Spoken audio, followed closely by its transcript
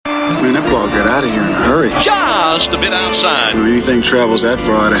Man, that ball got out of here in a hurry. Just a bit outside. When anything travels that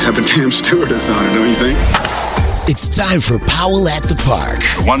far, I'd have a damn stewardess on it, don't you think? It's time for Powell at the Park.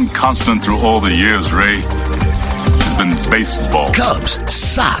 The one constant through all the years, Ray, has been baseball. Cubs,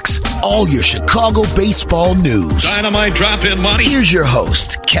 Sox, all your Chicago baseball news. Dynamite drop-in money. Here's your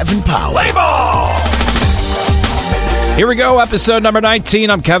host, Kevin Powell. Play ball! Here we go, episode number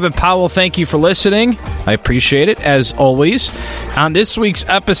 19. I'm Kevin Powell. Thank you for listening. I appreciate it, as always. On this week's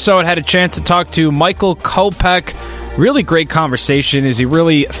episode, I had a chance to talk to Michael Kopech. Really great conversation. He's a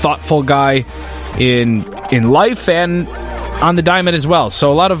really thoughtful guy in life and on the diamond as well.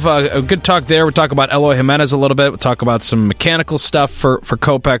 So a lot of a good talk there. We'll talk about Eloy Jimenez a little bit. We'll talk about some mechanical stuff for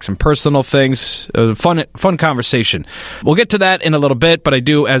Kopech, some personal things. Fun conversation. We'll get to that in a little bit, but I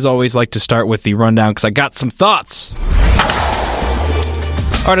do, as always, like to start with the rundown because I got some thoughts.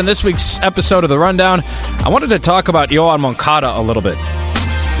 All right, in this week's episode of The Rundown, I wanted to talk about Yoan Moncada a little bit.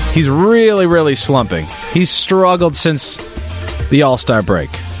 He's really, really slumping. He's struggled since the All-Star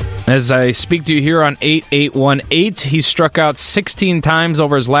break. As I speak to you here on 8818, he's struck out 16 times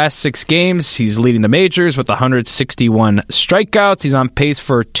over his last 6 games. He's leading the majors with 161 strikeouts. He's on pace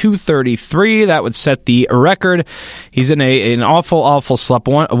for 233. That would set the record. He's in an awful slump,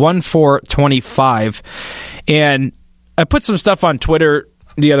 1-4-25. And I put some stuff on Twitter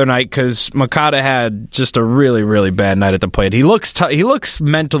the other night because Moncada had just a really, really bad night at the plate. He looks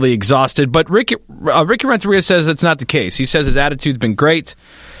mentally exhausted, but Ricky Renteria says that's not the case. He says his attitude's been great.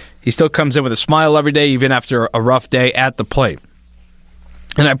 He still comes in with a smile every day, even after a rough day at the plate.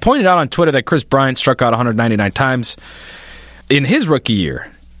 And I pointed out on Twitter that Kris Bryant struck out 199 times in his rookie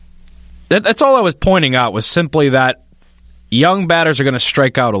year. That's all I was pointing out, was simply that young batters are going to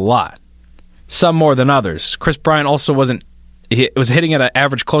strike out a lot, some more than others. Kris Bryant also was hitting at an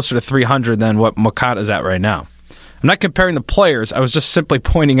average closer to 300 than what Moncada is at right now. I'm not comparing the players. I was just simply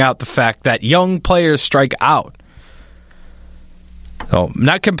pointing out the fact that young players strike out. So,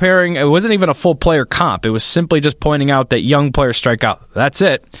 not comparing, it wasn't even a full player comp. It was simply just pointing out that young players strike out. That's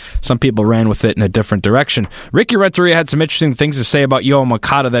it. Some people ran with it in a different direction. Ricky Renteria had some interesting things to say about Yoan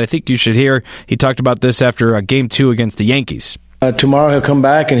Moncada that I think you should hear. He talked about this after Game 2 against the Yankees. Tomorrow he'll come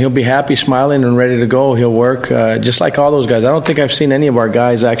back and he'll be happy, smiling, and ready to go. He'll work just like all those guys. I don't think I've seen any of our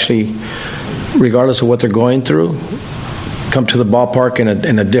guys actually, regardless of what they're going through, come to the ballpark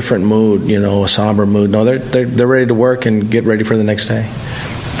in a different mood, a somber mood. No, they're ready to work and get ready for the next day.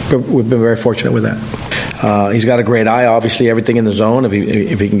 But we've been very fortunate with that. He's got a great eye, obviously, everything in the zone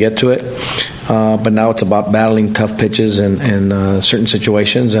if he can get to it. But now it's about battling tough pitches and certain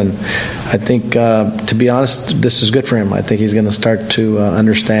situations. And I think, to be honest, this is good for him. I think he's going to start to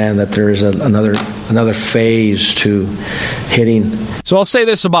understand that there is another phase to hitting. So I'll say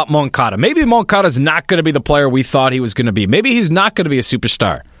this about Moncada. Maybe Moncada's not going to be the player we thought he was going to be. Maybe he's not going to be a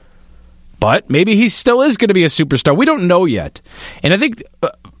superstar. But maybe he still is going to be a superstar. We don't know yet. And I think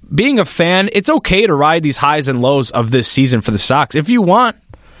being a fan, it's okay to ride these highs and lows of this season for the Sox. If you want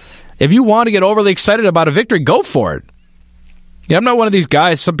to get overly excited about a victory, go for it. I'm not one of these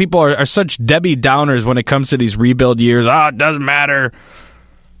guys. Some people are such Debbie Downers when it comes to these rebuild years. It doesn't matter.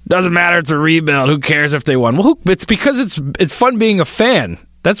 Doesn't matter. It's a rebuild. Who cares if they won? Well, it's because it's fun being a fan.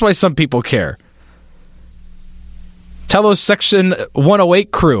 That's why some people care. Tell those Section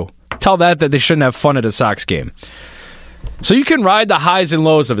 108 crew. Tell that they shouldn't have fun at a Sox game. So you can ride the highs and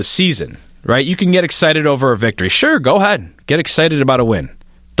lows of a season, right? You can get excited over a victory. Sure, go ahead. Get excited about a win.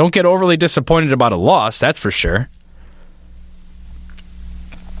 Don't get overly disappointed about a loss, that's for sure.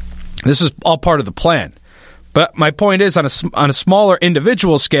 This is all part of the plan. But my point is, on a smaller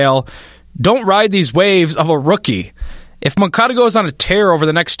individual scale, don't ride these waves of a rookie. If Moncada goes on a tear over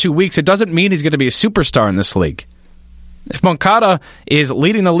the next 2 weeks, it doesn't mean he's going to be a superstar in this league. If Moncada is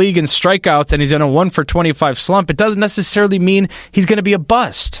leading the league in strikeouts and he's in a 1-for-25 slump, it doesn't necessarily mean he's going to be a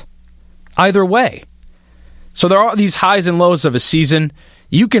bust. Either way. So there are these highs and lows of a season.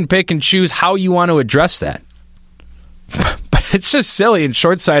 You can pick and choose how you want to address that. But it's just silly and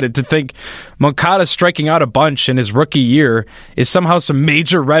short-sighted to think Moncada striking out a bunch in his rookie year is somehow some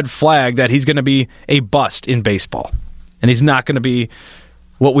major red flag that he's going to be a bust in baseball. And he's not going to be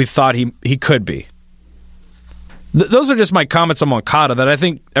what we thought he could be. Those are just my comments on Moncada, that I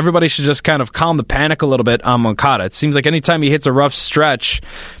think everybody should just kind of calm the panic a little bit on Moncada. It seems like anytime he hits a rough stretch,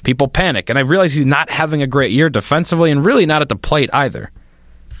 people panic. And I realize he's not having a great year defensively and really not at the plate either.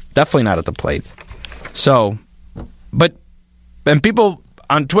 Definitely not at the plate. So, and people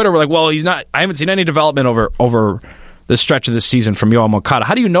on Twitter were like, well, he's not, I haven't seen any development over the stretch of this season from Yoan Moncada.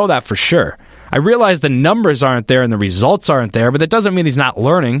 How do you know that for sure? I realize the numbers aren't there and the results aren't there, but that doesn't mean he's not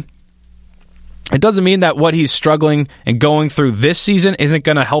learning. It doesn't mean that what he's struggling and going through this season isn't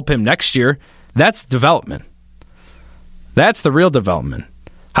going to help him next year. That's development. That's the real development.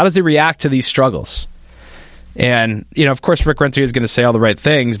 How does he react to these struggles? And, of course, Rick Renteria is going to say all the right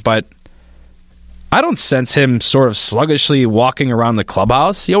things, but I don't sense him sort of sluggishly walking around the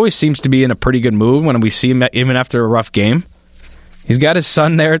clubhouse. He always seems to be in a pretty good mood when we see him even after a rough game. He's got his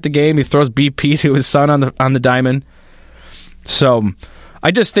son there at the game. He throws BP to his son on the diamond. So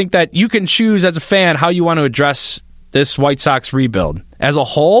I just think that you can choose as a fan how you want to address this White Sox rebuild as a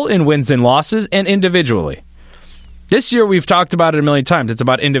whole in wins and losses and individually. This year we've talked about it a million times. It's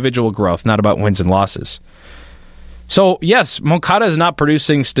about individual growth, not about wins and losses. So, yes, Moncada is not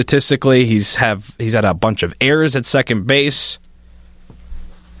producing statistically. He's had a bunch of errors at second base.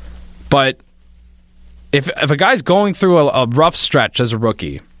 But if a guy's going through a rough stretch as a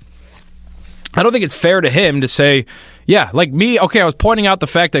rookie, I don't think it's fair to him to say, yeah, like me, okay, I was pointing out the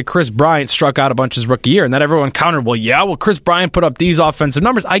fact that Chris Bryant struck out a bunch his rookie year, and that everyone countered, well, Chris Bryant put up these offensive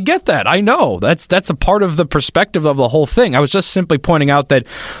numbers. I get that. I know. That's a part of the perspective of the whole thing. I was just simply pointing out that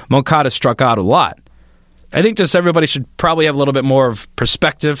Moncada struck out a lot. I think just everybody should probably have a little bit more of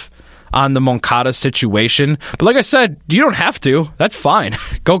perspective on the Moncada situation. But like I said, you don't have to. That's fine.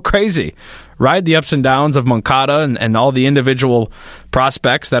 Go crazy. Ride the ups and downs of Moncada and all the individual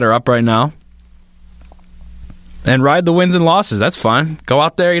prospects that are up right now. And ride the wins and losses. That's fine. Go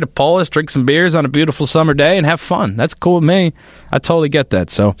out there, eat a Polish, drink some beers on a beautiful summer day, and have fun. That's cool with me. I totally get that.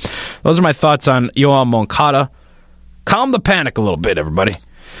 So those are my thoughts on Yoan Moncada. Calm the panic a little bit, everybody.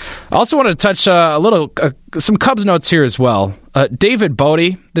 I also wanted to touch some Cubs notes here as well. David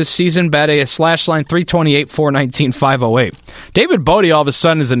Bote this season batted a slash line 328, 419, 508. David Bote all of a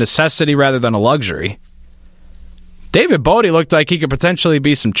sudden is a necessity rather than a luxury. David Bote looked like he could potentially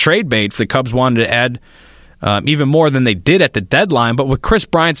be some trade bait if the Cubs wanted to add even more than they did at the deadline. But with Chris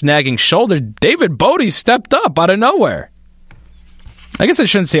Bryant's nagging shoulder, David Bote stepped up out of nowhere. I guess I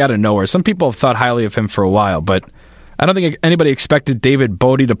shouldn't say out of nowhere. Some people have thought highly of him for a while, but I don't think anybody expected David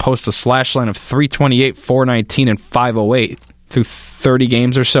Bote to post a slash line of 328, 419, and 508 through 30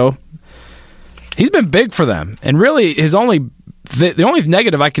 games or so. He's been big for them. And really, the only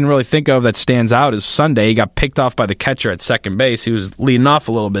negative I can really think of that stands out is Sunday. He got picked off by the catcher at second base. He was leading off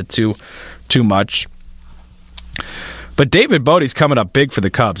a little bit too much. But David Bote's coming up big for the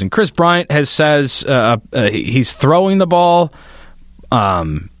Cubs. And Chris Bryant says he's throwing the ball,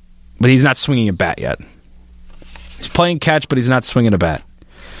 but he's not swinging a bat yet. He's playing catch, but he's not swinging a bat.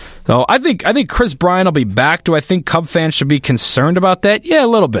 So I think Chris Bryant will be back. Do I think Cub fans should be concerned about that? Yeah, a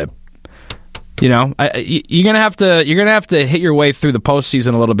little bit. You're gonna have to hit your way through the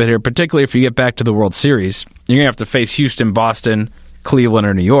postseason a little bit here, particularly if you get back to the World Series. You're gonna have to face Houston, Boston, Cleveland,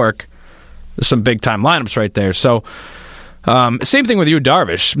 or New York. There's some big time lineups right there. So same thing with you,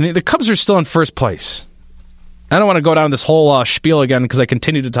 Darvish. I mean, the Cubs are still in first place. I don't want to go down this whole spiel again because I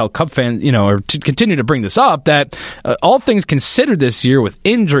continue to tell Cub fans, or to continue to bring this up, that all things considered this year with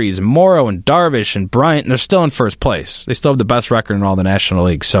injuries, Morrow and Darvish and Bryant, they're still in first place. They still have the best record in all the National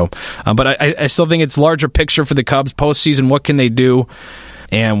League. So, but I still think it's larger picture for the Cubs postseason. What can they do,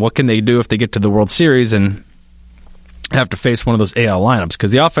 and what can they do if they get to the World Series and have to face one of those AL lineups?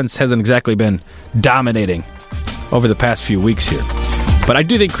 Because the offense hasn't exactly been dominating over the past few weeks here. But I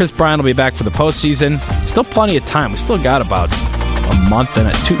do think Chris Bryant will be back for the postseason. Still plenty of time. We still got about a month and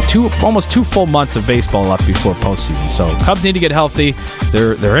almost 2 full months of baseball left before postseason. So Cubs need to get healthy.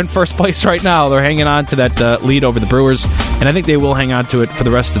 They're in first place right now. They're hanging on to that lead over the Brewers, and I think they will hang on to it for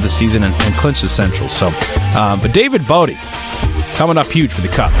the rest of the season and clinch the Central. So, but David Bote coming up huge for the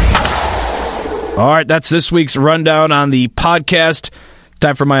Cubs. All right, that's this week's rundown on the podcast.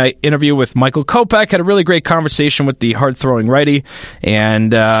 Time for my interview with Michael Kopech. Had a really great conversation with the hard-throwing righty,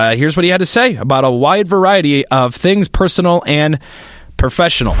 and here's what he had to say about a wide variety of things, personal and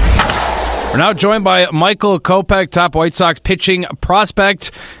professional. We're now joined by Michael Kopech, top White Sox pitching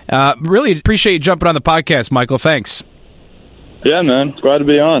prospect. Really appreciate you jumping on the podcast, Michael. Thanks. Yeah, man. Glad to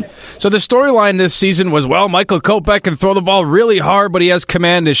be on. So the storyline this season was, Michael Kopech can throw the ball really hard, but he has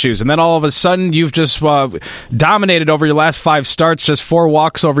command issues. And then all of a sudden, you've just dominated over your last 5 starts, just 4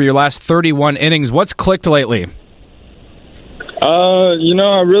 walks over your last 31 innings. What's clicked lately?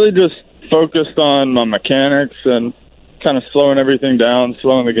 I really just focused on my mechanics and kind of slowing everything down,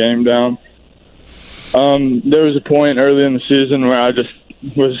 slowing the game down. There was a point early in the season where I just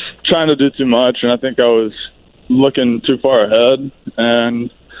was trying to do too much, and I think I was looking too far ahead, and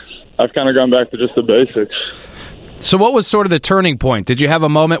I've kind of gone back to just the basics. So what was sort of the turning point? Did you have a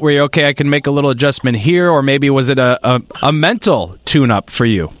moment where I can make a little adjustment here, or maybe was it a mental tune-up for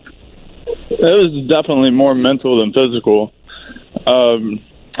you? It was definitely more mental than physical.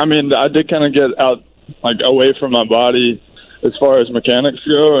 I mean, I did kind of get out, like, away from my body as far as mechanics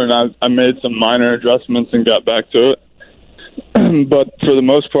go, and I made some minor adjustments and got back to it. But for the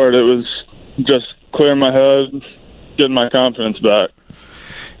most part, it was just clearing my head, getting my confidence back.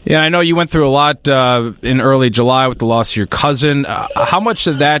 Yeah, I know you went through a lot in early July with the loss of your cousin. How much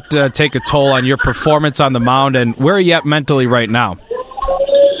did that take a toll on your performance on the mound, and where are you at mentally right now?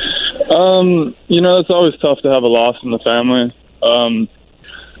 It's always tough to have a loss in the family.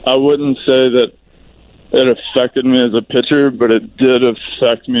 I wouldn't say that it affected me as a pitcher, but it did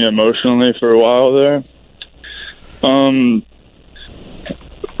affect me emotionally for a while there.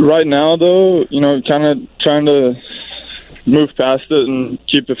 Right now, though, kind of trying to move past it and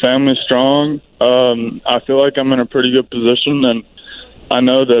keep the family strong. I feel like I'm in a pretty good position, and I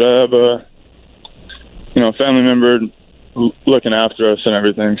know that I have a family member looking after us and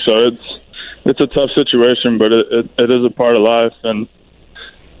everything. So it's a tough situation, but it is a part of life, and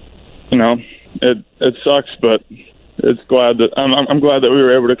it sucks, but it's glad that I'm glad that we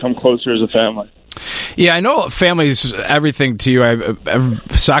were able to come closer as a family. Yeah, I know family's everything to you.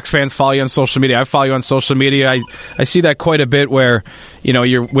 Sox fans follow you on social media. I follow you on social media. I see that quite a bit where,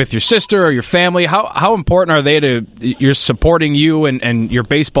 you're with your sister or your family. How important are they you're supporting you and your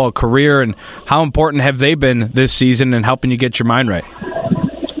baseball career, and how important have they been this season in helping you get your mind right?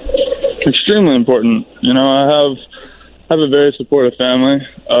 Extremely important. I have a very supportive family.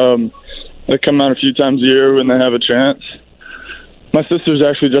 They come out a few times a year when they have a chance. My sister's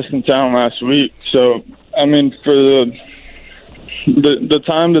actually just in town last week, so I mean, for the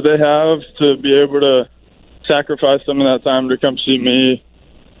time that they have to be able to sacrifice some of that time to come see me,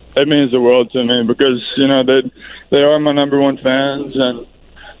 it means the world to me, because they are my number one fans, and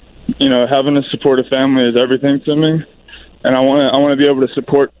having a supportive family is everything to me, and I want to be able to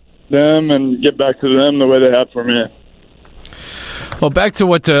support them and get back to them the way they have for me. Well, back to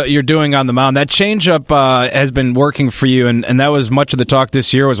what you're doing on the mound. That changeup has been working for you, and that was much of the talk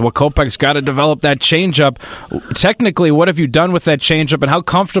this year was, well, Kopech's got to develop that changeup. Technically, what have you done with that changeup, and how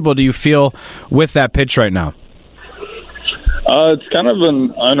comfortable do you feel with that pitch right now? It's kind of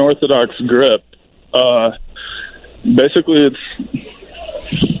an unorthodox grip. Basically, it's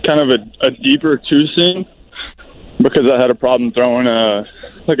kind of a deeper two-seam because I had a problem throwing a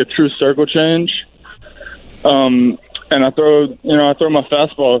true circle change. And I throw my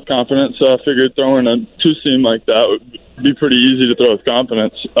fastball with confidence, so I figured throwing a two-seam like that would be pretty easy to throw with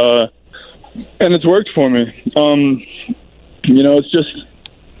confidence. And it's worked for me. It's just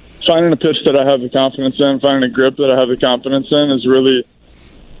finding a pitch that I have the confidence in, finding a grip that I have the confidence in has really,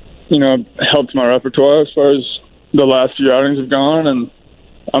 helped my repertoire as far as the last few outings have gone, and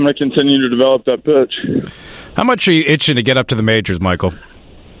I'm going to continue to develop that pitch. How much are you itching to get up to the majors, Michael?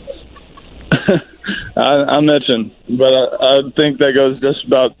 I'm itching, but I think that goes just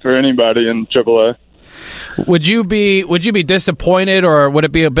about for anybody in AAA. Would you be disappointed, or would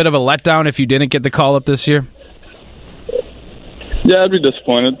it be a bit of a letdown if you didn't get the call up this year? Yeah, I'd be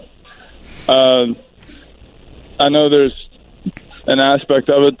disappointed. I know there's an aspect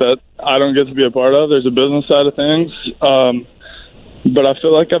of it that I don't get to be a part of. There's a business side of things, but I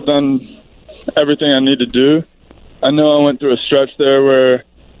feel like I've done everything I need to do. I know I went through a stretch there where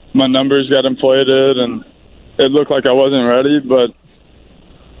my numbers got inflated and it looked like I wasn't ready, but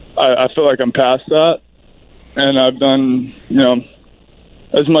I feel like I'm past that, and I've done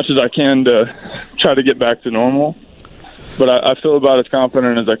as much as I can to try to get back to normal, but I feel about as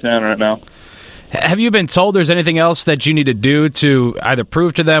confident as I can right now. Have you been told there's anything else that you need to do to either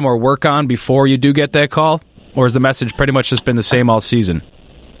prove to them or work on before you do get that call, or has the message pretty much just been the same all season?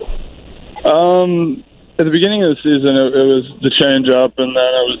 At the beginning of the season, it was the change-up, and then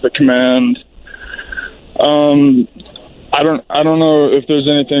it was the command. I don't know if there's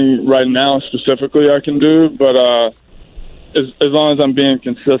anything right now specifically I can do, but as long as I'm being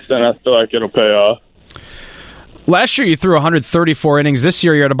consistent, I feel like it'll pay off. Last year you threw 134 innings. This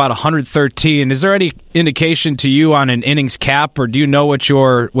year you're at about 113. Is there any indication to you on an innings cap, or do you know what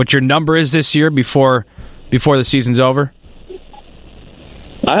your number is this year before the season's over?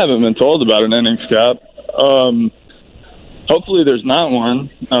 I haven't been told about an innings cap. Hopefully there's not one.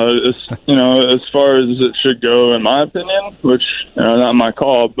 As far as it should go, in my opinion, which not my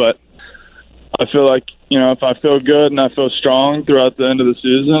call, but I feel like if I feel good and I feel strong throughout the end of the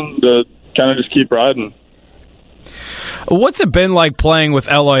season, to kind of just keep riding. What's it been like playing with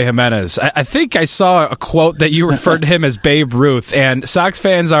Eloy Jimenez? I think I saw a quote that you referred to him as Babe Ruth, and Sox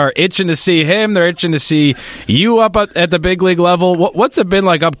fans are itching to see him. They're itching to see you up at the big league level. What's it been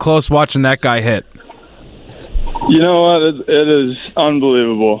like up close watching that guy hit? You know what? It is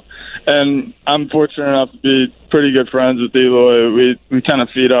unbelievable. And I'm fortunate enough to be pretty good friends with Eloy. We kind of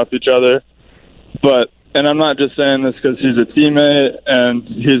feed off each other. And I'm not just saying this because he's a teammate and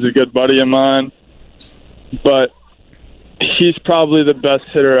he's a good buddy of mine, but he's probably the best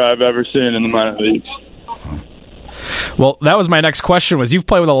hitter I've ever seen in the minor leagues. Well, that was my next question. Was you've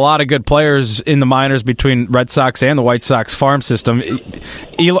played with a lot of good players in the minors between Red Sox and the White Sox farm system.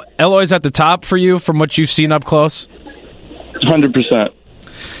 Eloy's at the top for you from what you've seen up close? 100%.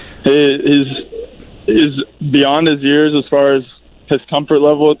 He's beyond his years as far as his comfort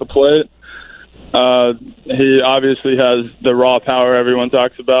level at the plate. He obviously has the raw power everyone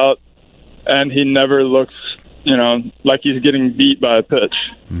talks about, and he never looks, like he's getting beat by a pitch.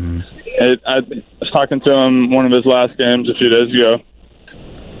 Mm-hmm. I was talking to him one of his last games a few days ago,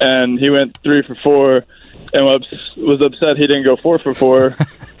 and he went 3 for 4 and was upset he didn't go 4 for 4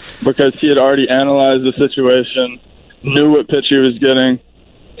 because he had already analyzed the situation, knew what pitch he was getting,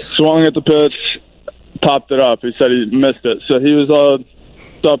 swung at the pitch, popped it up. He said he missed it. So he was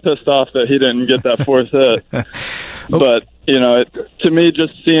all pissed off that he didn't get that 4th hit. But, to me,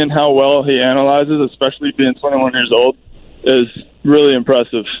 just seeing how well he analyzes, especially being 21 years old, is really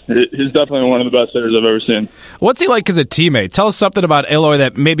impressive. He's definitely one of the best hitters I've ever seen. What's he like as a teammate? Tell us something about Eloy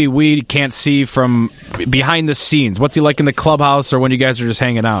that maybe we can't see from behind the scenes. What's he like in the clubhouse or when you guys are just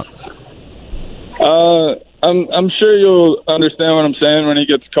hanging out? I'm sure you'll understand what I'm saying when he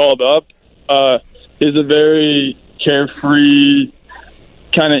gets called up. He's a very carefree,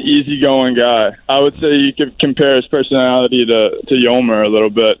 kind of easygoing guy. I would say you could compare his personality to Yomer a little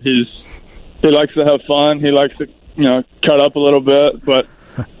bit. He likes to have fun. He likes to cut up a little bit, but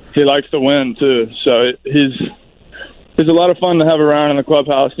he likes to win too. So he's a lot of fun to have around in the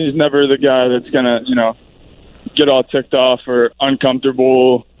clubhouse. He's never the guy that's gonna get all ticked off or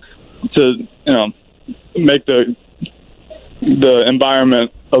uncomfortable to make the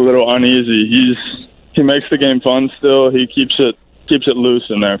environment a little uneasy. He makes the game fun still. He keeps it loose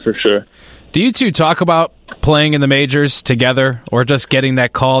in there for sure. Do you two talk about playing in the majors together or just getting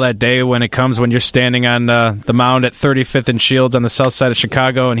that call that day when it comes when you're standing on the mound at 35th and Shields on the south side of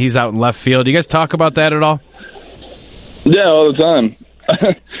Chicago and he's out in left field? Do you guys talk about that at all? Yeah, all the time.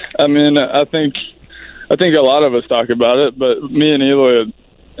 I mean, I think a lot of us talk about it, but me and Eloy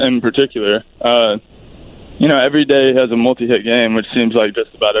in particular, every day has a multi-hit game, which seems like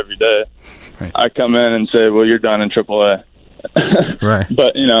just about every day. Right. I come in and say, well, you're done in AAA. Right.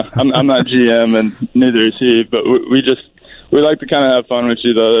 But I'm not GM and neither is he. But we like to kind of have fun with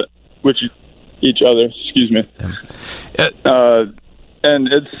each other. Excuse me. And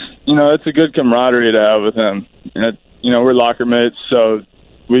it's a good camaraderie to have with him. We're locker mates, so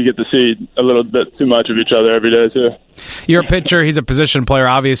we get to see a little bit too much of each other every day too. You're a pitcher. He's a position player,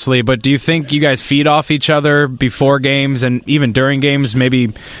 obviously. But do you think you guys feed off each other before games and even during games,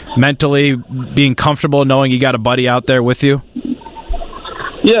 maybe mentally being comfortable knowing you got a buddy out there with you?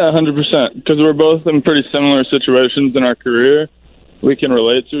 Yeah, 100%. Because we're both in pretty similar situations in our career. We can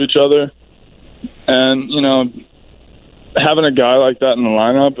relate to each other. And, having a guy like that in the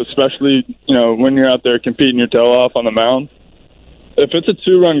lineup, especially, when you're out there competing your tail off on the mound, if it's a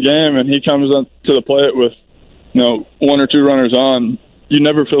 2-run game and he comes up to the plate with 1 or 2 runners on, you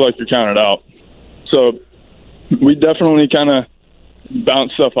never feel like you're counted out. So we definitely kind of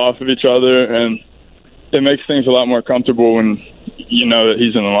bounce stuff off of each other, and it makes things a lot more comfortable when you know that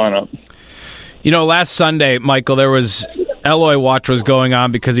he's in the lineup. Last Sunday, Michael, there was Eloy watch was going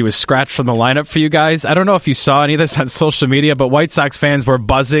on because he was scratched from the lineup for you guys. I don't know if you saw any of this on social media, but White Sox fans were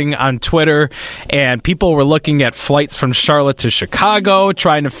buzzing on Twitter, and people were looking at flights from Charlotte to Chicago,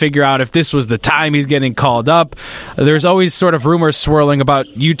 trying to figure out if this was the time he's getting called up. There's always sort of rumors swirling about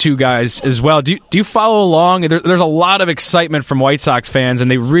you two guys as well. Do you follow along? There's a lot of excitement from White Sox fans, and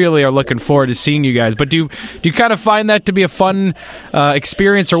they really are looking forward to seeing you guys. But do you kind of find that to be a fun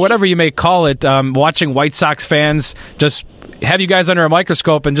experience, or whatever you may call it, watching White Sox fans just have you guys under a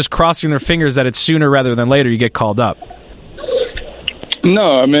microscope and just crossing their fingers that it's sooner rather than later you get called up?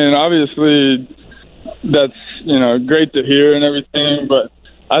 No, I mean, obviously that's, great to hear and everything, but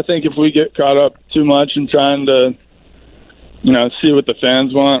I think if we get caught up too much in trying to, see what the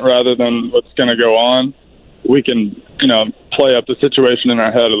fans want rather than what's going to go on, we can, play up the situation in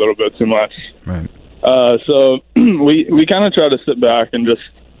our head a little bit too much. Right. So we kind of try to sit back and just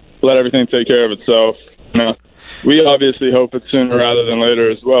let everything take care of itself. We obviously hope it's sooner rather than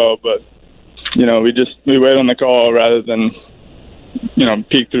later as well, but we wait on the call rather than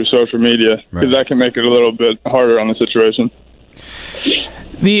peek through social media because that can make it a little bit harder on the situation.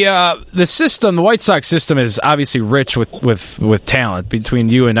 The system, the White Sox system, is obviously rich with talent between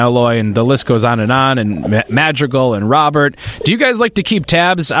you and Eloy, and the list goes on, and Madrigal and Robert. Do you guys like to keep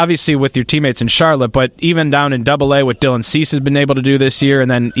tabs, obviously, with your teammates in Charlotte, but even down in Double-A, what Dylan Cease has been able to do this year, and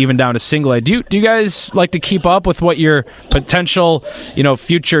then even down to Single-A? Do you guys like to keep up with what your potential,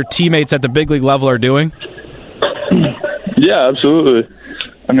 future teammates at the big league level are doing? Yeah, absolutely.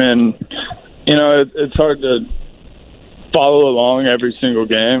 I mean, it's hard to follow along every single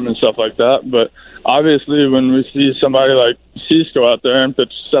game and stuff like that, but obviously when we see somebody like Cease go out there and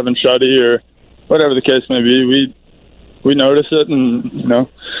pitch 7 shutty or whatever the case may be, we notice it, and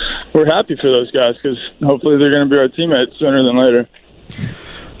we're happy for those guys because hopefully they're going to be our teammates sooner than later.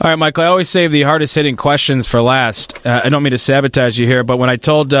 All right, Michael, I always save the hardest-hitting questions for last. I don't mean to sabotage you here, but when I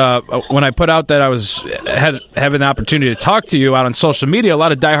put out that I had an opportunity to talk to you out on social media, a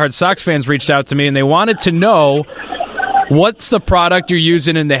lot of diehard Sox fans reached out to me, and they wanted to know what's the product you're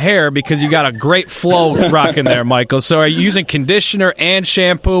using in the hair, because you got a great flow rocking there, Michael. So are you using conditioner and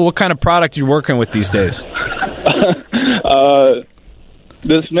shampoo? What kind of product are you working with these days?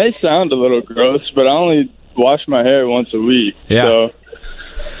 This may sound a little gross, but I only wash my hair once a week. Yeah. So,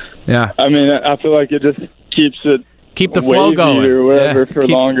 yeah. I mean, I feel like it just keeps it keep the flow going or whatever for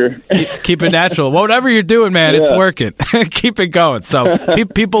longer. Keep it natural. Whatever you're doing, man, it's working. Keep it going. So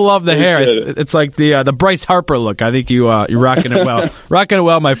people love the hair. It's like the Bryce Harper look. I think you're rocking it well. Rocking it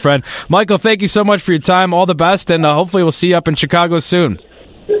well, my friend. Michael, thank you so much for your time. All the best, and hopefully we'll see you up in Chicago soon.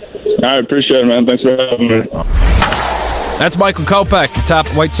 I appreciate it, man. Thanks for having me. That's Michael Kopech, top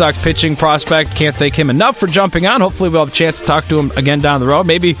White Sox pitching prospect. Can't thank him enough for jumping on. Hopefully we'll have a chance to talk to him again down the road.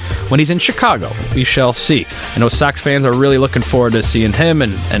 Maybe when he's in Chicago. We shall see. I know Sox fans are really looking forward to seeing him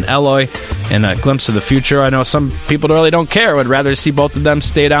and Eloy and a glimpse of the future. I know some people really don't care. Would rather see both of them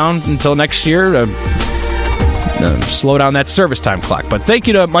stay down until next year to slow down that service time clock. But thank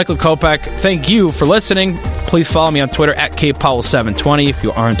you to Michael Kopech. Thank you for listening. Please follow me on Twitter at KPowell720 if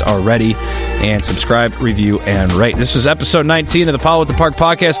you aren't already. And subscribe, review, and rate. This is episode 19 of the Powell at the Park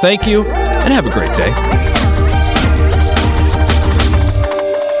podcast. Thank you, and have a great day.